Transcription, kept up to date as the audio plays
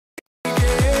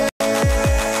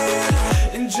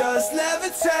just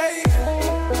levitate.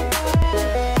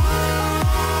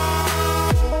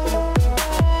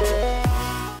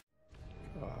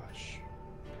 Gosh.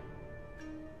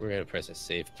 We're gonna press a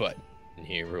save button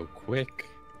here real quick.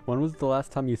 When was the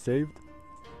last time you saved?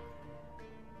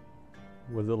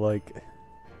 Was it like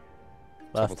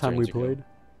last time we played?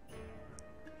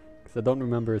 Because I don't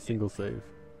remember a single save.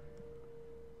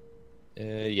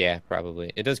 Yeah,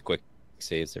 probably. It does quick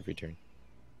saves every turn.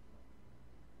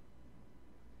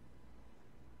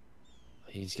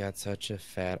 He's got such a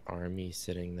fat army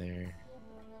sitting there.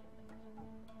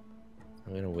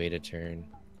 I'm gonna wait a turn.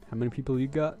 How many people you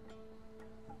got?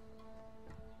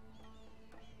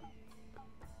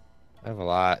 I have a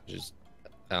lot, just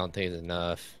I don't think it's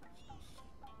enough.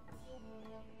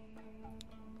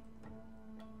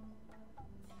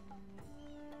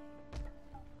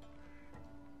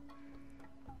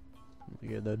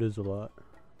 Yeah, that is a lot.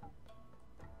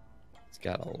 It's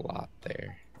got a lot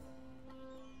there.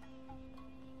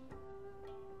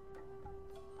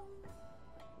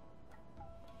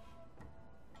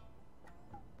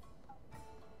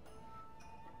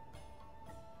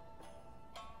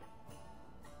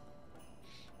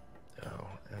 Oh,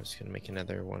 I was gonna make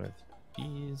another one of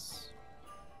these.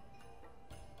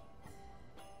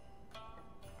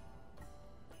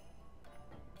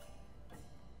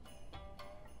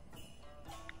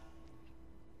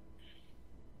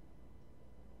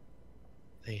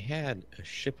 They had a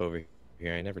ship over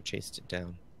here. I never chased it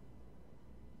down.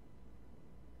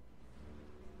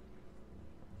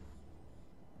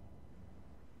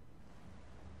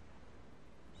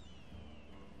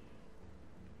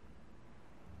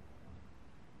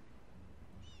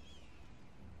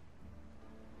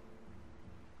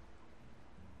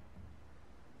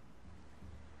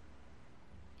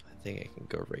 I think I can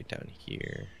go right down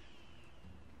here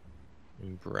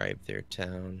and bribe their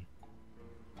town.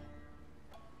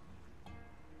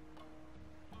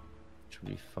 Which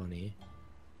would be funny.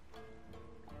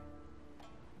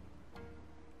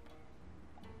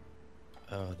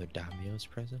 Oh, the daimyo's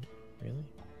present? Really?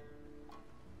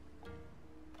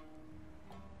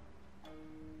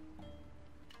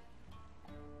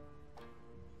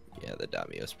 Yeah, the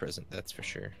daimyo's present, that's for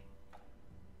sure.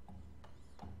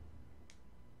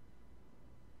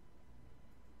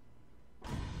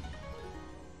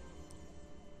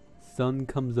 Son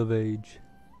comes of age.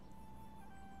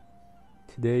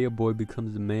 Today a boy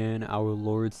becomes a man. Our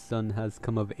Lord's son has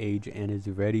come of age and is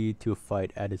ready to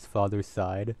fight at his father's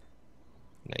side.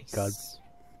 Nice. God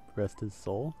rest his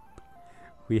soul.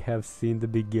 We have seen the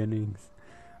beginnings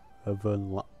of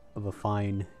a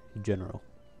fine general.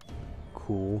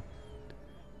 Cool.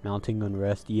 Mounting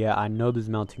unrest. Yeah, I know there's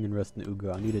mounting unrest in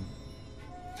Uga. I need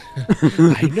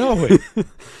to... I know it!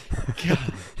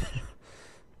 God.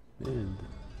 Man.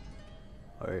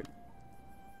 Alright.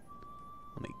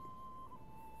 Let me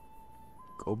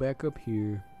go back up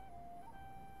here.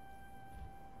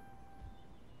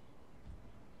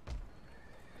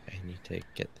 I need to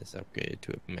get this upgraded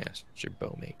to a master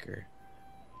bowmaker.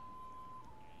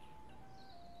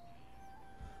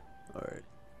 Alright.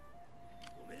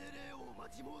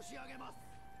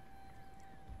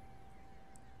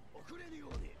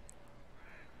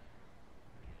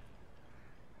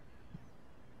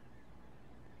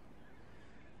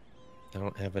 I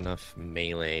don't have enough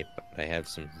melee, but I have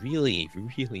some really,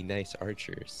 really nice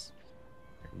archers.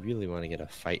 I really want to get a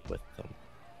fight with them.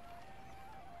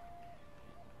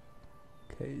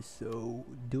 Okay, so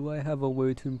do I have a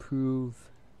way to improve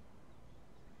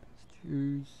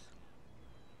pastures?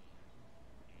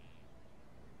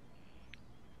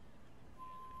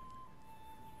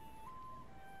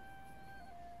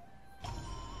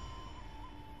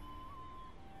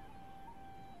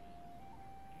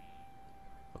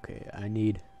 Okay, I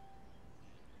need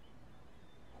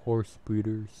horse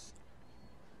breeders.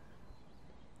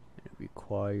 It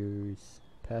requires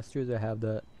pastures. I have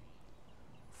that.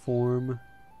 Form.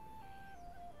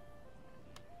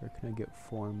 Where can I get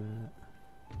form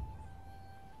at?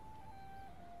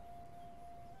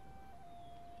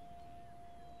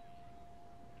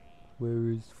 Where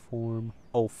is form?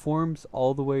 Oh, form's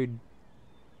all the way.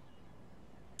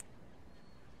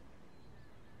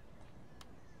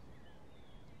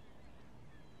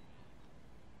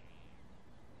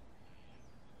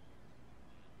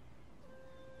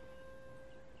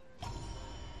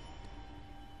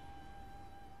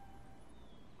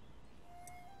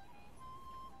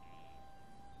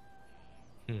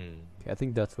 Okay, I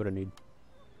think that's what I need.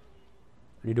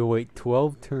 I need to wait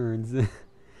 12 turns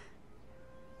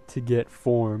to get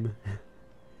form.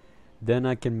 Then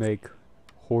I can make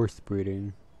horse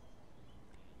breeding.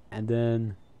 And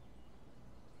then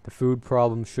the food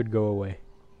problem should go away.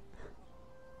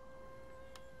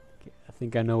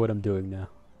 think I know what I'm doing now.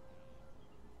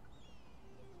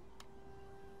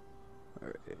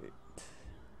 Alright.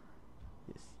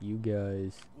 Yes, you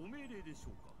guys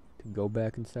to go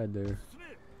back inside there.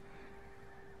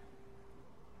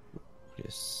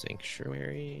 This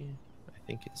sanctuary, I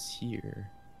think, is here.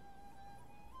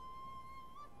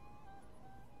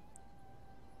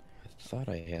 I thought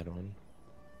I had one.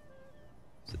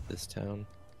 Is it this town?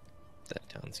 That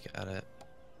town's got it.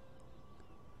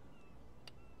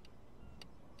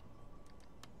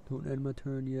 Don't end my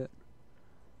turn yet.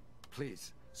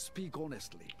 Please speak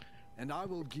honestly, and I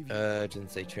will give you.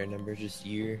 Didn't say turn number, just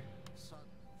year.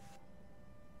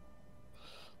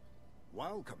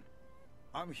 Welcome.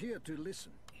 I'm here to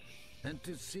listen and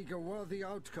to seek a worthy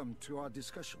outcome to our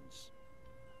discussions.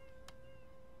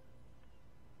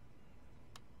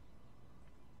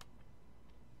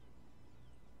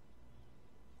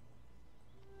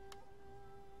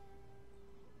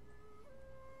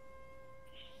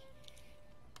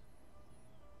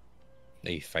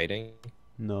 Are you fighting?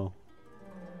 No.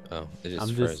 Oh, it just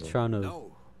I'm frozen. just trying to.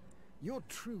 No, your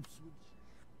troops.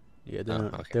 Yeah,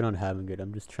 okay. they're not having it.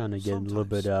 I'm just trying to get a little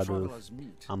bit out of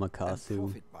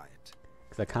Amakasu. Because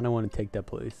Because I kind of want to take that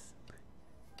place.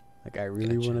 Like, I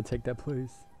really Gotcha. want to take that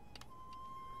place.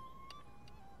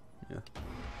 Yeah.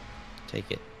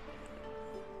 Take it.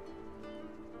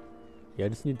 Yeah, I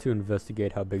just need to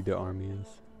investigate how big their army is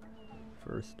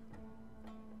first.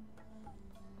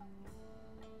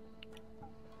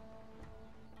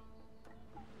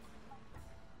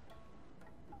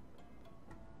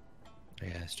 I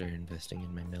gotta start investing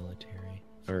in my military.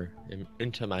 Or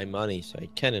into my money so I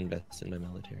can invest in my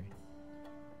military.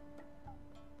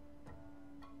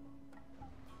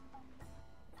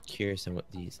 Curious on what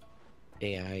these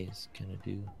AI is gonna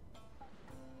do.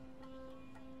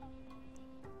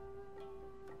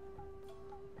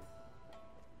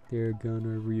 They're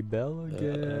gonna rebel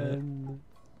again.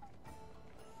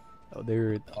 Oh,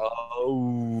 they're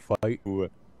fight. Ooh.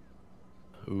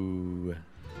 Ooh.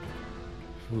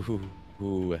 Ooh.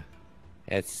 Ooh.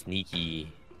 That's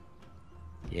sneaky.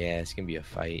 Yeah, it's gonna be a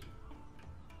fight.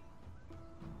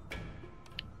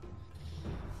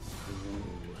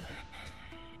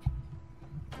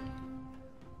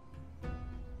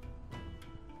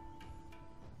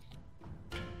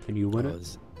 Can you win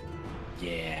it?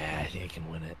 Yeah, I think I can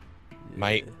win it.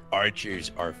 My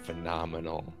archers are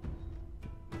phenomenal.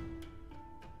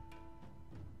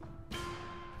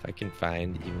 If I can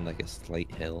find even like a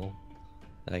slight hill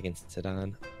that I can sit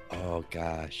on, oh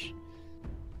gosh.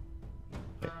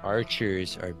 My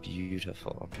archers are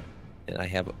beautiful, and I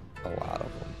have a lot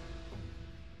of them.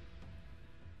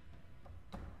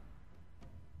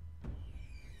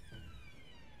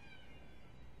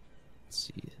 Let's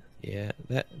see. Yeah,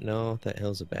 that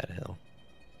hill's a bad hill.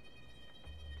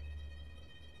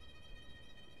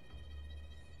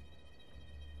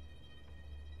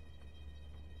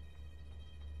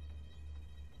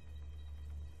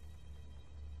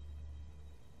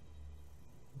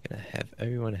 I'm gonna have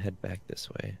everyone head back this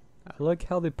way. I like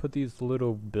how they put these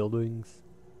little buildings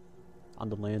on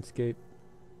the landscape.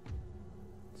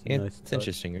 It's a Yeah, nice it's touch.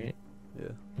 interesting, right? Yeah.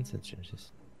 It's interesting.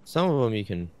 Some of them you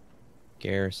can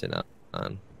garrison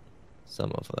on.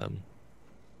 Some of them.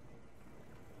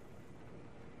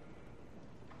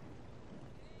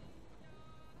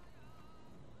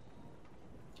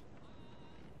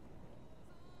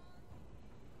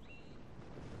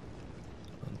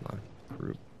 Unlock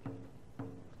group.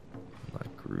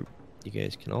 Unlock group. You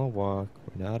guys can all walk.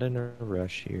 We're not in a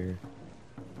rush here.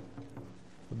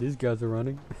 Well, these guys are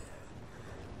running.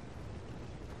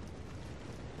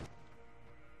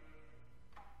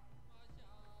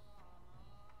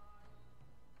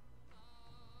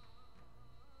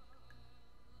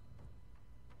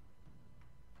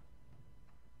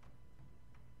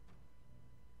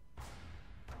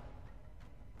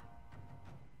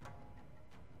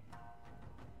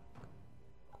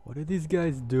 What are these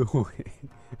guys doing?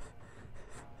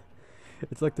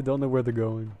 It's like they don't know where they're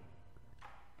going.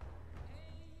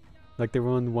 Like they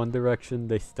run one direction,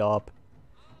 they stop.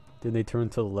 Then they turn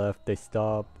to the left, they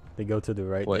stop. They go to the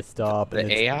right, What, they stop. the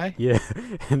and it's- AI? Yeah,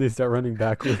 and they start running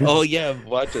backwards. Oh yeah,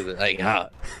 watch it. Like how?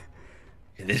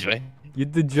 This way?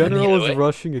 The general other is way?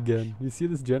 rushing again. You see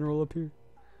this general up here?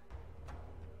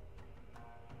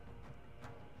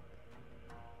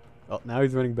 Oh, now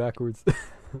he's running backwards.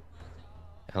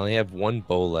 I only have one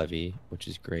bow levy, which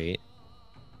is great.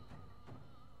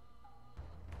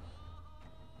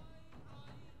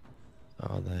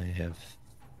 Oh, I have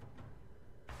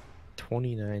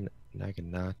 29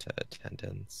 Naginata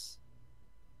attendants.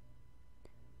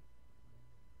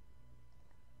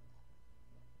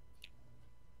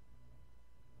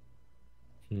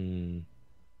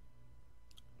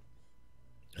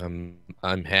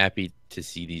 I'm happy to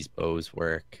see these bows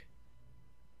work.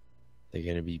 They're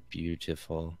gonna be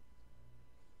beautiful.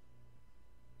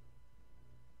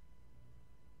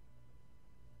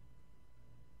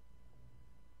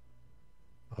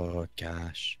 Oh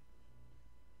gosh.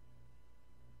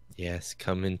 Yes,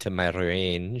 come into my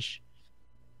range.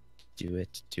 Do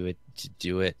it, do it,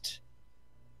 do it.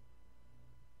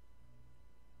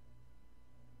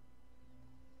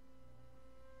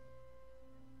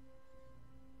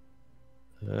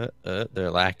 They're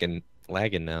lagging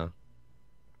now.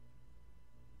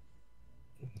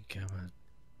 Come on.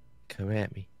 Come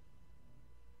at me.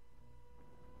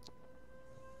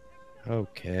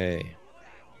 Okay.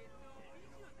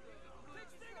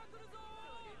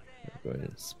 We're going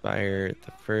to inspire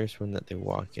the first one that they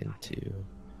walk into.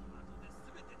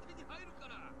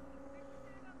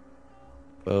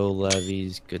 Bow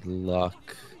levies, good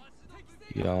luck.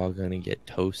 Y'all gonna get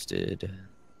toasted.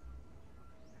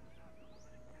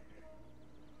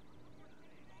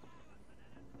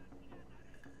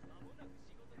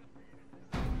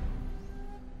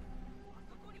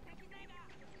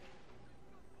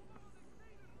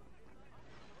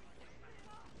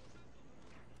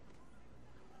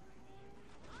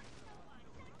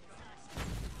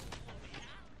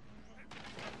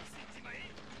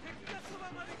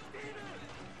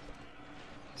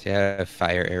 See, I have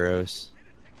fire arrows.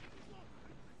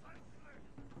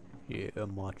 Yeah,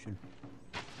 I'm watching.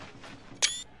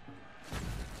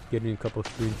 Getting a couple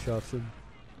screenshots in.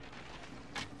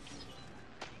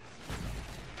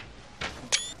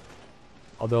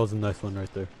 Oh, that was a nice one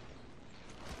right there.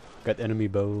 Got enemy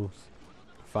bows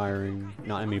firing,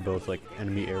 not enemy bows, like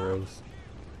enemy arrows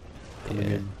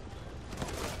coming in.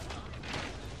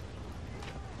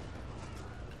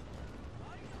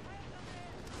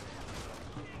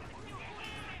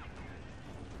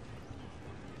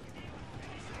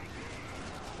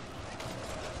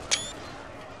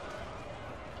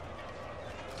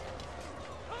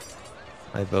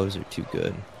 My bows are too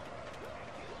good.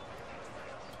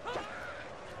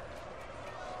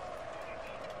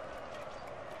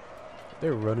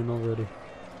 They're running already.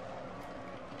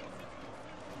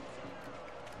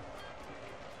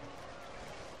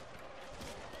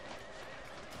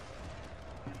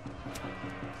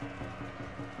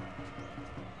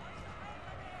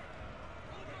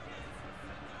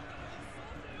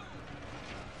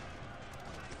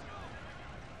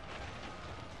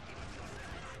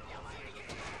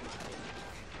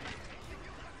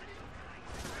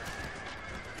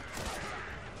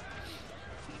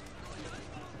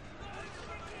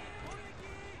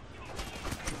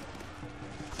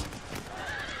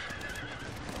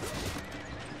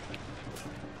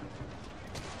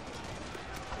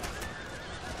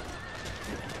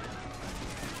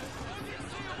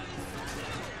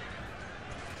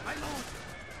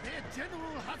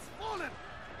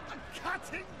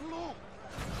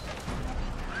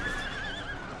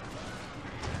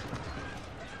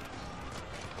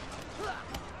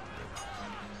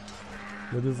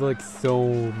 There's like so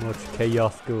much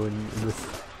chaos going in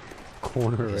this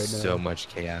corner right now. So much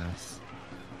chaos.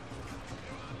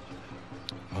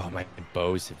 Oh, my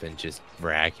bows have been just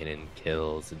racking in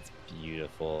kills. It's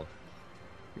beautiful.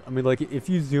 I mean, like, if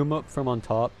you zoom up from on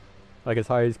top, like as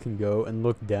high as can go, and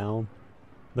look down,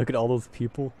 look at all those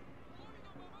people.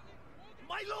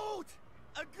 My lord,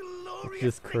 a glorious it's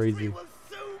just crazy. will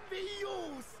soon be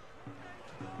yours.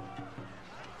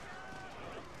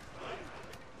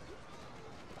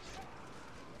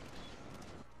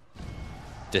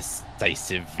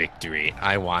 Decisive victory.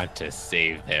 I want to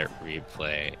save that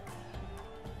replay.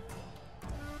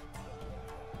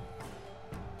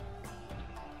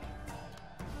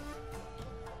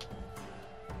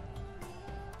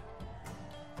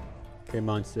 Okay,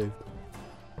 mine saved.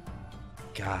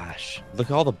 Gosh, look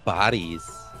at all the bodies.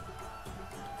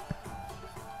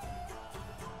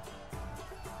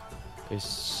 There's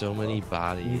so many You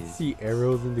bodies. can see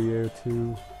arrows in the air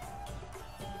too.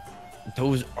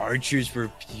 Those archers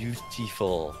were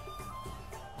beautiful.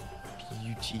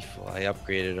 Beautiful. I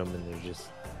upgraded them and they're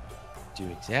just do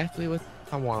exactly what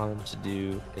I want them to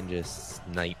do and just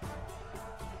snipe.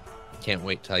 Can't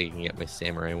wait till I can get my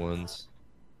samurai ones.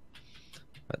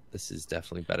 But this is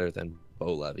definitely better than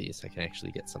bow levies. I can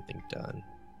actually get something done.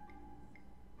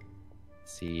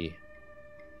 Let's see.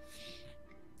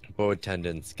 Bow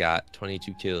attendants got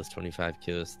 22 kills, 25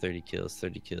 kills, 30 kills,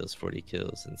 30 kills, 40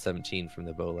 kills, and 17 from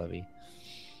the bow levy.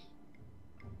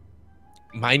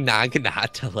 My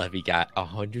Naginata levy got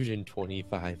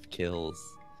 125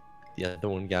 kills. The other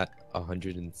one got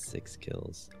 106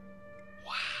 kills.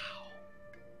 Wow.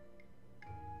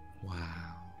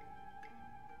 Wow.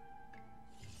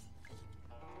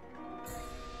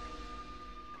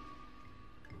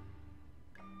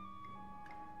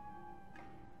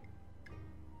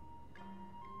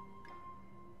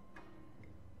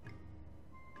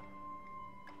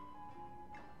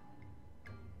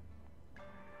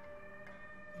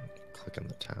 click on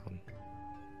the town.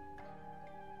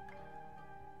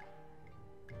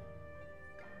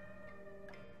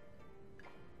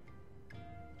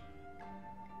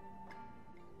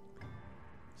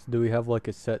 So do we have like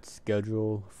a set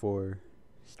schedule for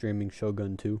streaming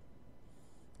Shogun 2?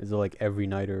 Is it like every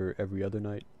night or every other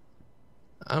night?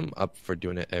 I'm up for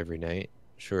doing it every night.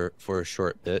 Sure, for a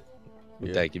short bit.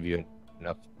 Would that give you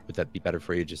enough? Would that be better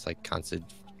for you? Just like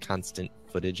constant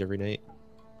footage every night?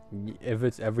 If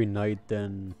it's every night,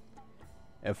 then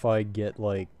if I get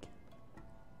like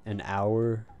an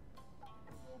hour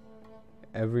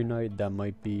every night, that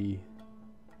might be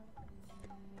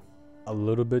a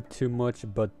little bit too much,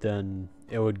 but then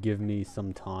it would give me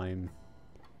some time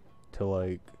to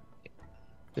like...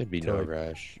 There'd be no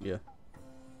rush. Yeah.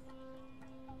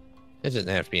 It doesn't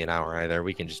have to be an hour either.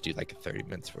 We can just do like 30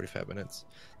 minutes, 45 minutes.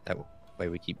 That way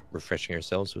we keep refreshing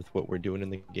ourselves with what we're doing in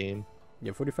the game.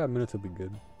 Yeah, 45 minutes would be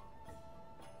good.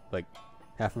 Like,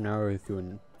 half an hour through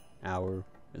an hour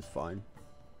is fine.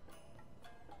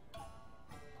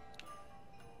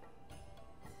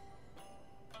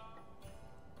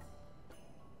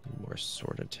 More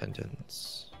sword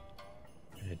attendants.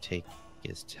 I'm gonna take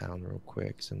his town real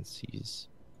quick since he's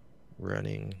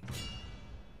running.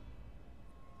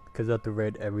 Because at the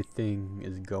rate everything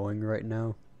is going right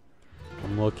now,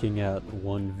 I'm looking at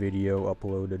one video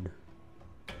uploaded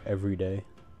every day.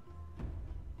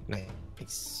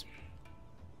 Nice.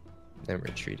 I'm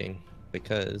retreating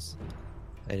because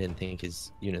I didn't think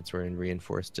his units were in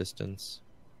reinforced distance.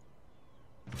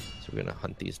 So we're gonna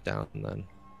hunt these down then.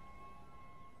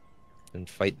 And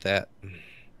fight that.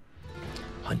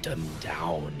 Hunt them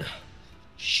down.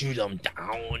 Shoot them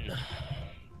down.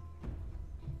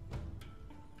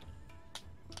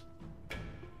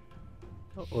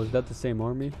 Oh, was that the same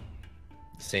army?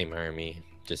 Same army,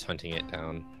 just hunting it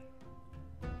down.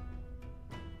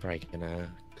 Probably gonna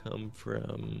come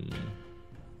from...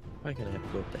 Probably gonna have to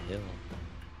go up the hill.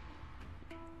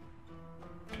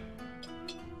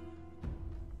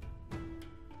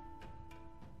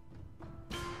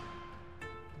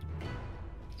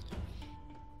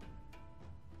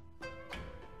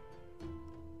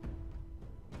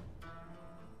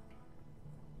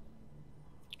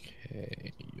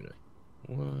 Okay, unit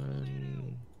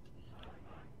 1,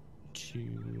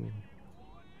 2,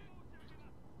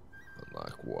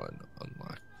 unlock 1,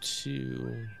 unlock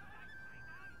 2.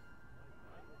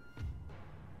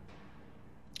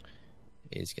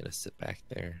 He's gonna sit back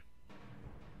there.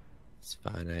 It's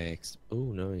fine. Oh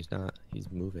no, he's not. He's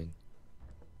moving.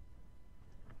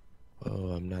 Oh,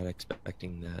 I'm not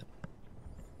expecting that.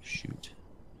 Shoot.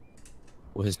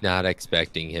 Was not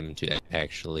expecting him to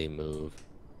actually move.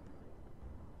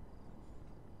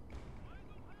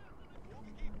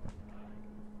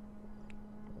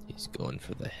 He's going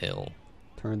for the hill.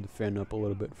 Turn the fan up a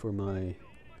little bit for my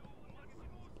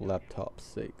laptop's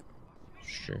sake.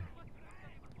 Sure.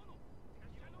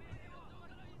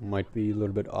 Might be a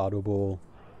little bit audible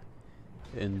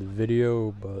in the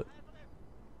video, but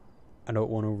I don't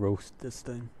want to roast this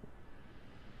thing.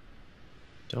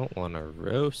 Don't want to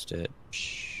roast it.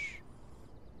 Shh.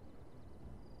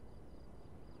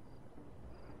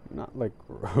 Not like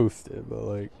roast it, but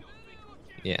like...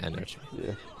 Yeah, I know what you mean.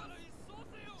 Yeah.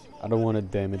 I don't want to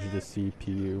damage the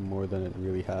CPU more than it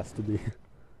really has to be.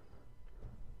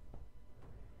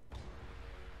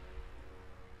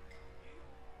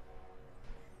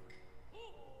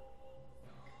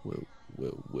 Whoa,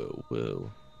 whoa, whoa,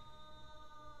 whoa.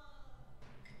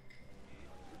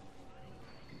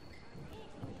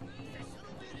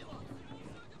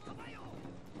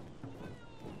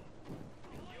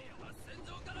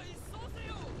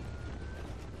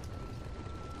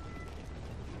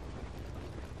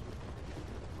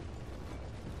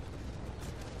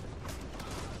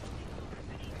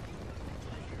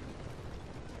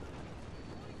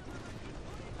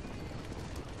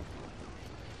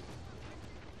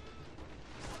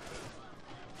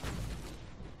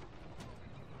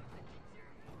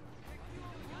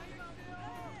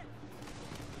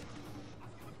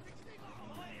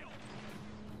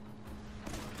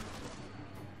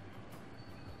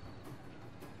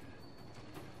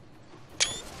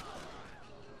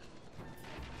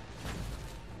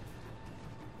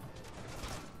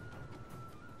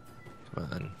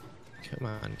 Come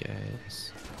on,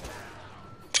 guys.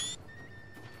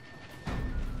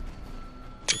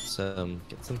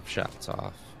 Get some shots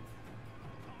off.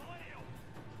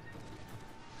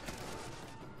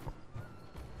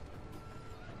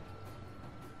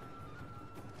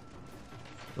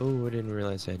 Oh, I didn't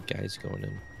realize I had guys going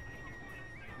in.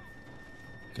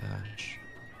 Gosh,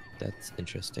 that's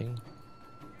interesting.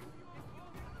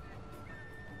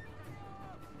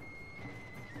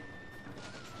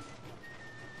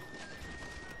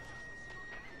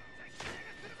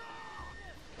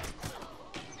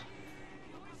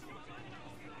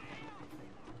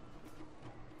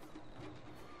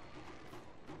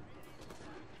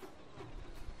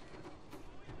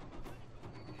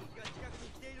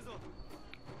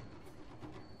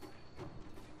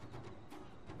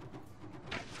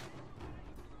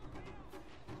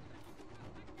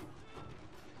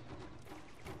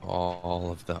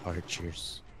 of the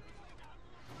archers.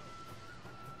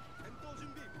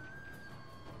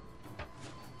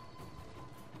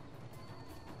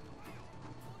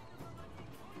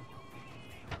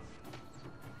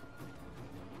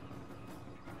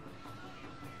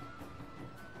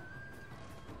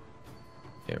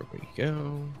 There we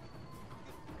go.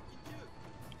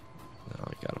 Now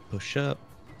I gotta push up.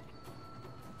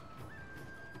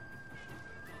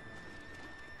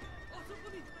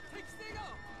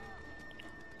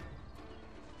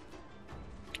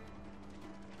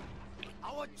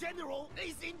 Our general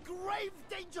is in grave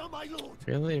danger, my lord.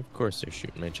 Really? Of course they're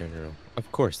shooting my general.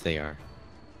 Of course they are.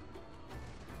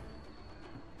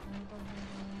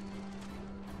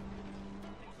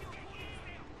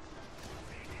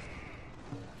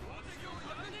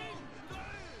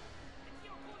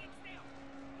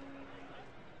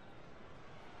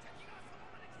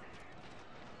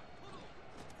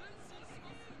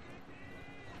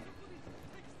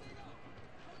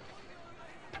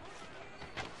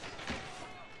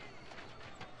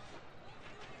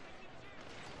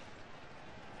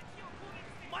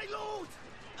 My lord,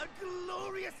 a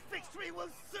glorious victory will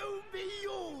soon be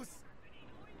yours.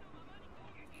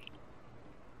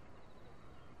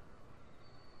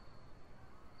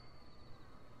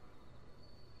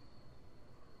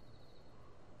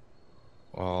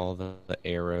 All the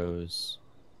arrows.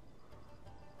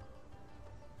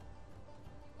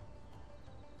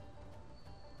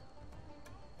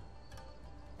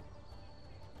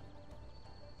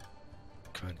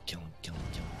 Come on, kill him, kill him,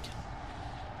 kill him, kill him.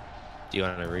 Do you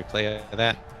want a replay of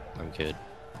that? I'm good.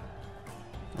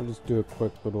 I'll just do a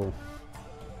quick little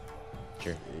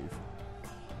Sure. save.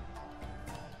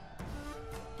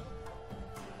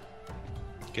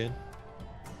 Good?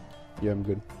 Yeah, I'm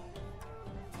good.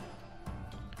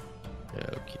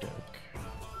 Okie doke.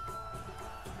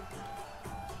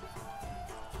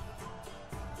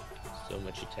 So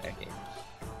much attacking.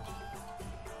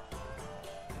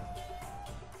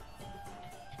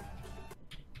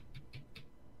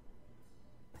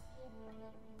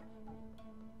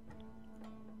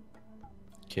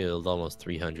 Killed almost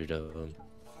 300 of them.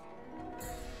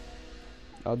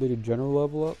 How did a general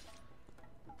level up?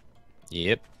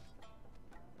 Yep.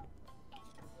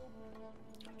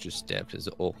 Just stabbed his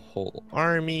whole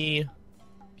army.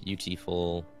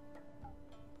 Beautiful.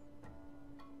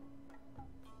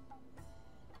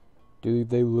 Do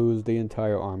they lose the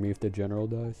entire army if the general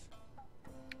dies?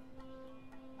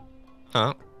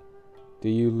 Huh? Do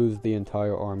you lose the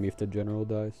entire army if the general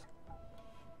dies?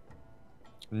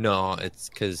 No, it's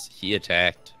because he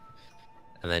attacked,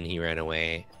 and then he ran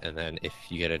away, and then if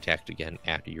you get attacked again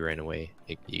after you ran away,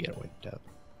 you get wiped out.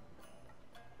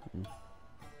 Can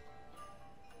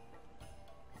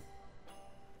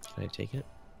I take it?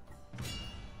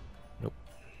 Nope.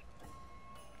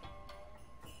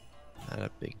 Not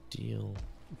a big deal.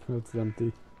 It's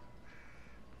empty.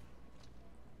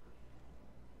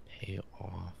 Pay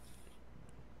off.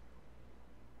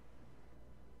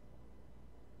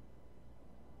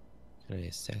 Can I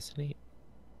assassinate?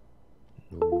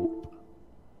 Nope.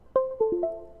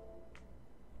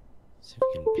 See if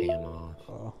we can pay him off.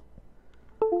 Oh.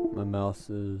 My mouse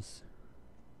is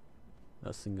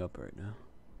messing up right now.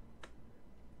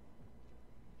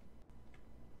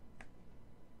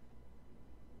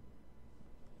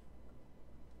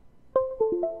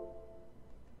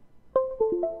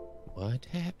 What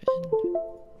happened?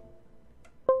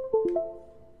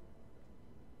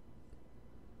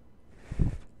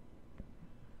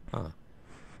 Huh.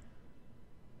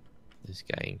 This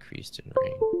guy increased in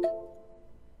rank.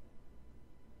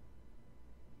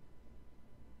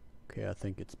 Okay, I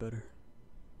think it's better.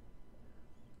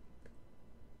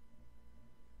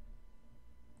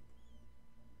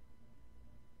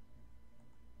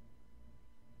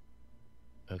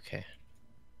 Okay.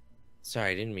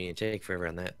 Sorry, I didn't mean to take forever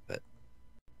on that, but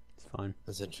It's fine.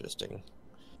 that's interesting.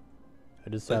 I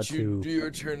just had Let you to do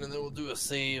your turn, and then we'll do a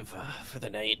save for the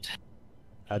night.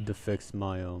 fix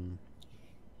my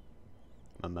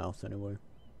my mouse anyway.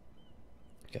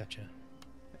 Gotcha.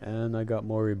 And I got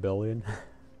more rebellion.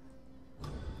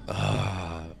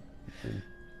 Ah,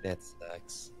 that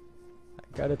sucks.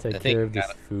 I gotta take I think care I of this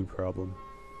got food problem.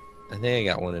 I think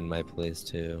I got one in my place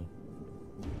too.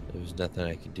 There was nothing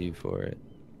I could do for it.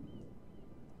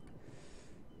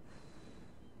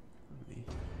 Let me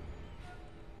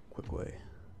quick way.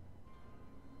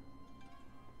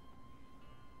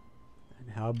 And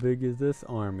how big is this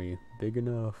army? Big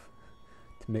enough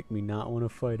to make me not want to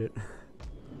fight it.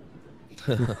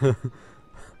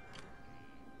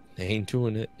 They ain't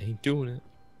doing it. Ain't doing it.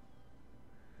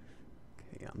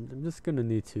 Okay, I'm just gonna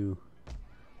need to.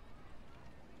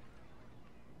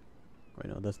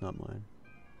 Wait, no, that's not mine.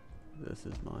 This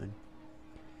is mine.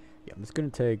 Yeah, I'm just gonna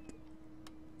take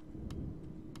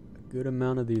a good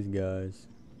amount of these guys.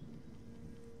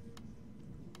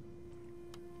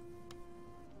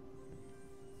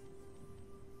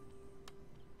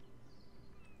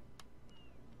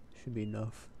 Should be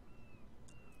enough.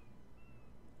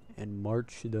 And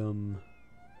march them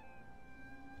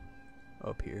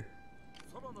up here.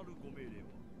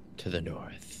 To the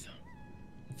north.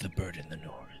 The bird in the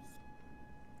north.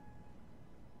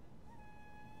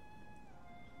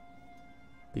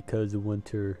 Because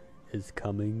winter is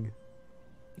coming.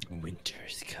 Winter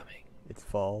is coming. It's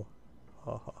fall.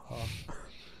 Ha ha ha.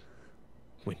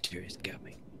 Winter is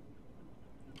coming.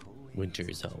 Winter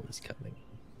is always coming.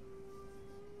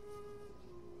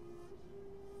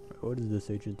 What does this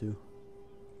agent do?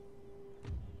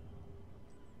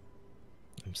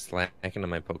 I'm slacking on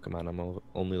my Pokemon. I'm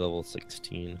only level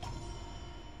 16.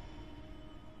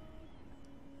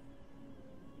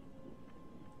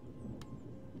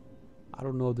 I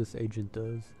don't know what this agent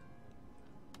does.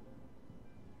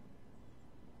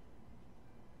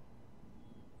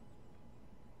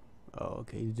 Oh,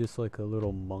 okay, he's just like a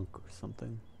little monk or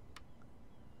something.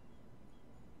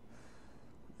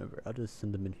 Whatever, I'll just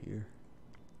send him in here.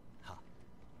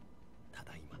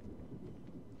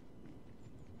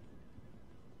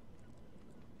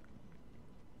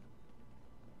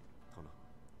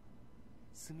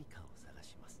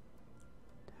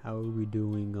 How are we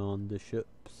doing on the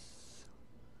ships?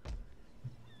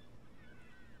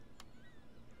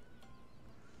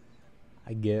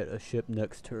 I get a ship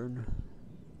next turn.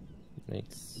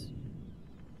 Nice.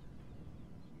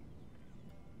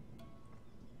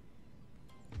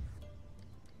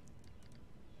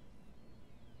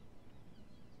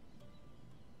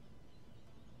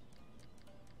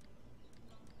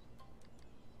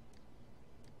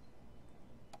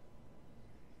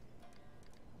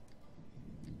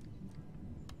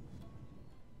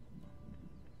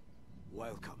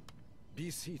 Welcome.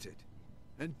 Be seated,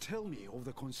 and tell me of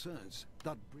the concerns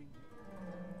that bring...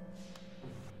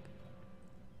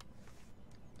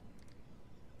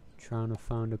 Trying to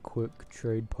find a quick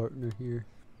trade partner here.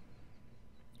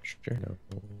 Sure. No.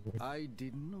 I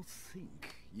did not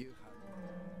think you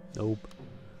had... Nope.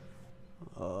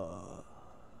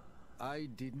 I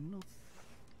did not...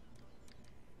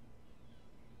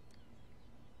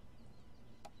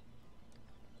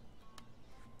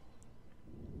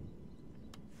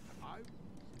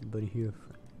 Anybody here?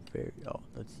 Very. Oh,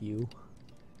 that's you.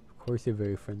 Of course, you're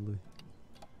very friendly.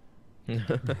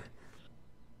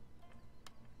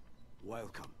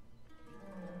 Welcome.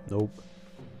 Nope.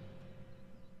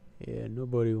 Yeah,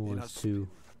 nobody wants to.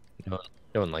 No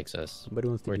one likes us. Nobody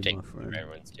wants to We're be taking my friend. over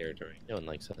everyone's territory. No one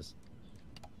likes us.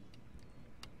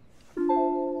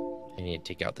 I need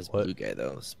to take out this blue guy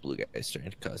though. This blue guy is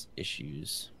starting to cause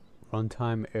issues.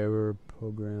 Runtime error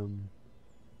program.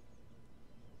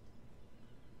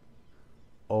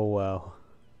 Oh wow.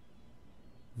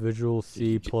 Visual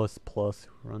C++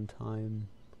 runtime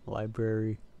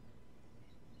library.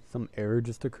 Some error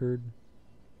just occurred.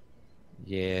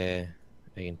 Yeah,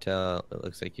 I can tell. It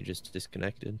looks like you just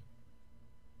disconnected.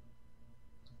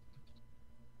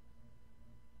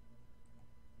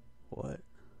 What?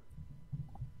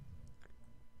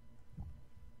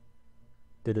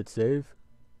 Did it save?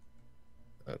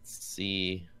 Let's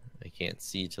see. I can't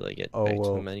see till I get Oh, back to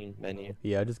well. the menu.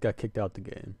 Yeah, I just got kicked out the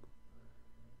game.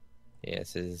 Yeah, it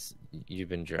says you've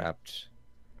been dropped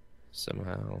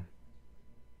somehow.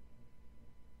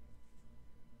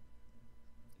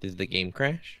 Did the game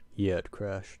crash? Yeah, it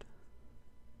crashed.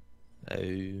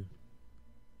 Oh.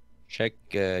 Check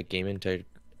game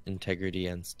integrity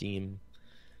on Steam.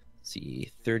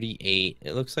 See, 38.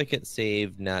 It looks like it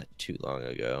saved not too long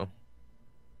ago.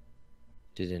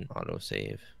 Didn't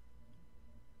autosave.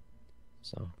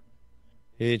 So,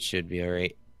 it should be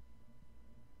alright.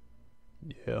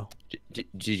 Yeah.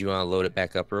 Did you want to load it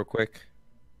back up real quick?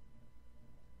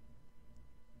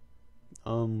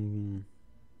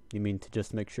 You mean to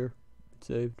just make sure it's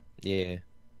saved? Yeah.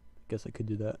 Guess I could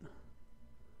do that.